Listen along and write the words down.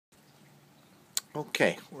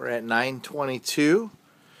Okay, we're at 922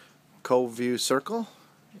 Cove View Circle,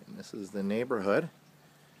 and this is the neighborhood.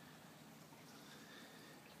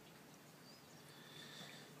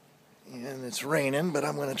 And it's raining, but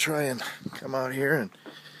I'm going to try and come out here and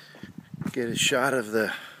get a shot of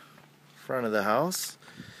the front of the house.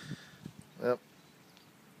 Yep.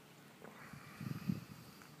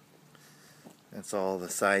 That's all the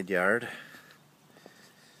side yard.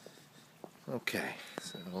 Okay,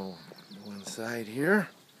 so go inside here.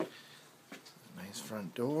 Nice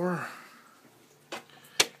front door.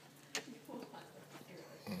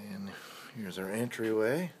 And here's our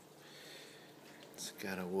entryway. It's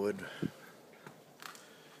got a wood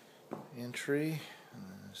entry.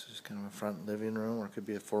 This is kind of a front living room, or it could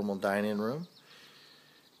be a formal dining room.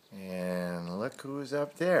 And look who's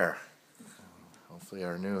up there. Hopefully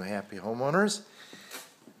our new happy homeowners.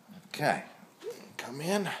 Okay, come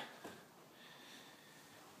in.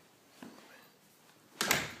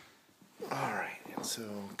 Alright, and so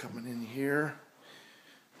coming in here,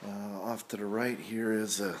 off to the right here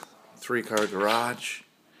is a 3-car garage.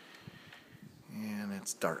 And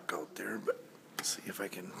it's dark out there, but let's see if I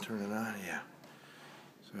can turn it on. Yeah.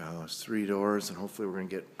 So it's 3 doors, and hopefully we're going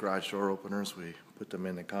to get garage door openers. We put them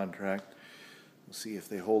in the contract. We'll see if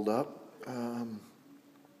they hold up.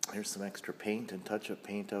 Here's some extra paint and touch-up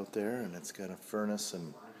paint out there, and it's got a furnace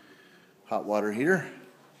and hot water heater,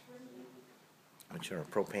 which are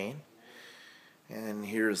propane. And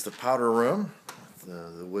here's the powder room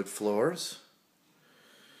with the wood floors,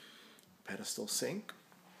 pedestal sink.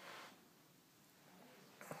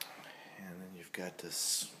 And then you've got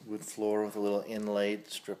this wood floor with a little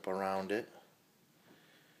inlaid strip around it.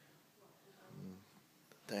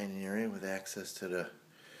 The dining area with access to the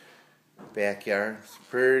backyard. It's a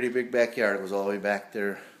pretty big backyard. It goes all the way back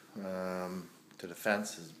there to the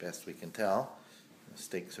fence, as best we can tell. The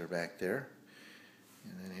stakes are back there.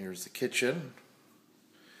 And then here's the kitchen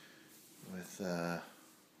with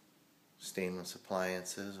stainless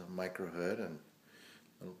appliances, a micro hood, and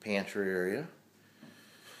a little pantry area.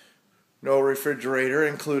 No refrigerator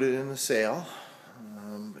included in the sale,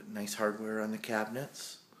 but nice hardware on the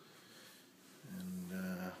cabinets.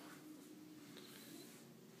 And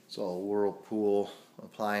it's all Whirlpool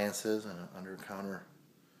appliances and an under-counter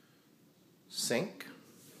sink,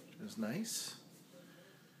 which is nice.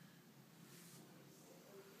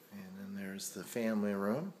 And then there's the family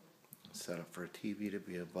room, set up for a TV to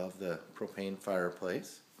be above the propane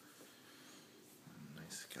fireplace.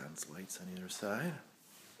 Nice sconce lights on either side.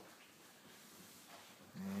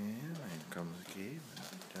 And here comes Gabe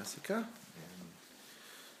and Jessica.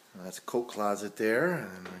 And that's a coat closet there.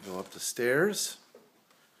 And then we go up the stairs.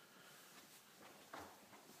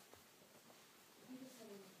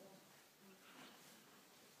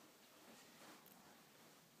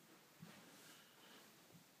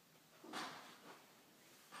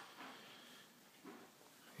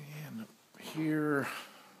 And up here,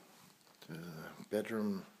 to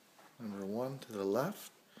bedroom number 1 to the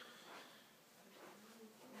left.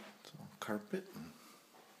 Carpet, and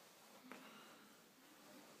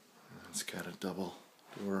it's got a double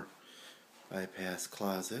door bypass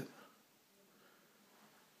closet.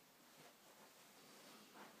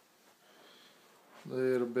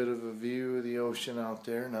 Little bit of a view of the ocean out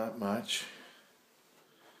there, not much.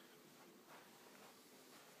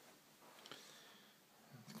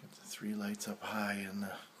 It's got the 3 lights up high in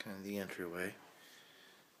the kind of the entryway.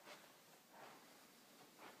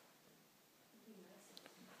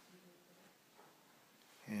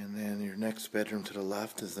 And then your next bedroom to the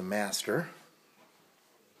left is the master.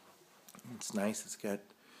 It's nice. It's got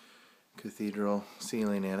cathedral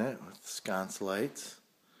ceiling in it with sconce lights.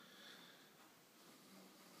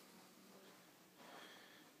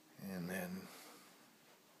 And then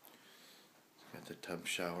it's got the tub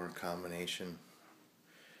shower combination.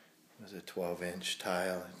 There's a 12-inch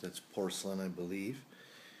tile. That's porcelain, I believe.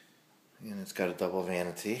 And it's got a double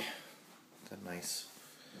vanity. It's a nice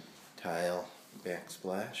tile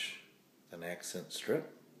backsplash, an accent strip,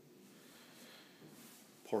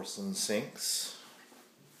 porcelain sinks,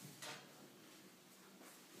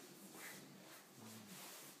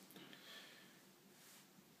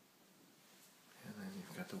 and then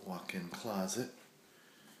you've got the walk-in closet.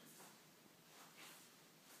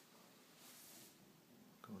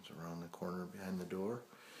 Goes around the corner behind the door,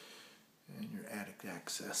 and your attic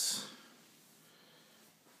access.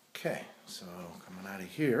 Okay, so coming out of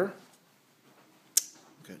here,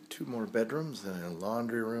 got 2 more bedrooms and a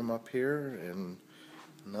laundry room up here, and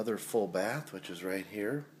another full bath, which is right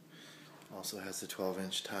here. Also has the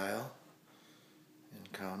 12-inch tile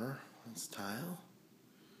and counter. That's tile.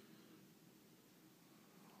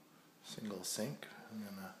 single sink, and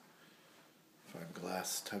then a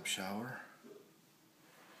 5-glass tub shower.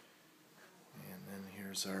 And then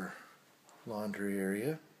here's our laundry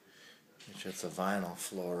area, which has a vinyl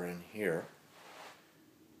floor in here,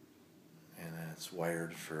 and then it's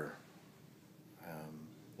wired for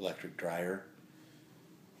electric dryer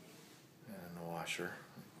and a washer,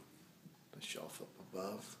 the shelf up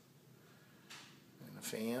above, and a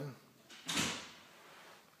fan.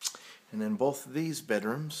 And then both of these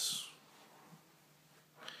bedrooms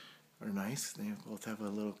are nice. They both have a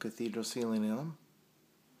little cathedral ceiling in them.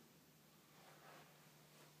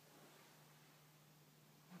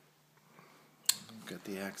 Got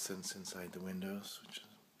the accents inside the windows, which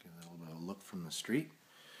give a little bit of a look from the street.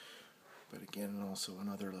 But again, also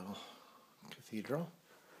another little cathedral.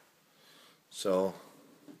 So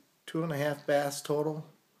 2.5 baths total,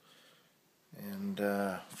 and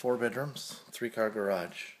 4 bedrooms, 3-car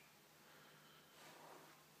garage.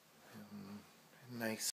 And nice.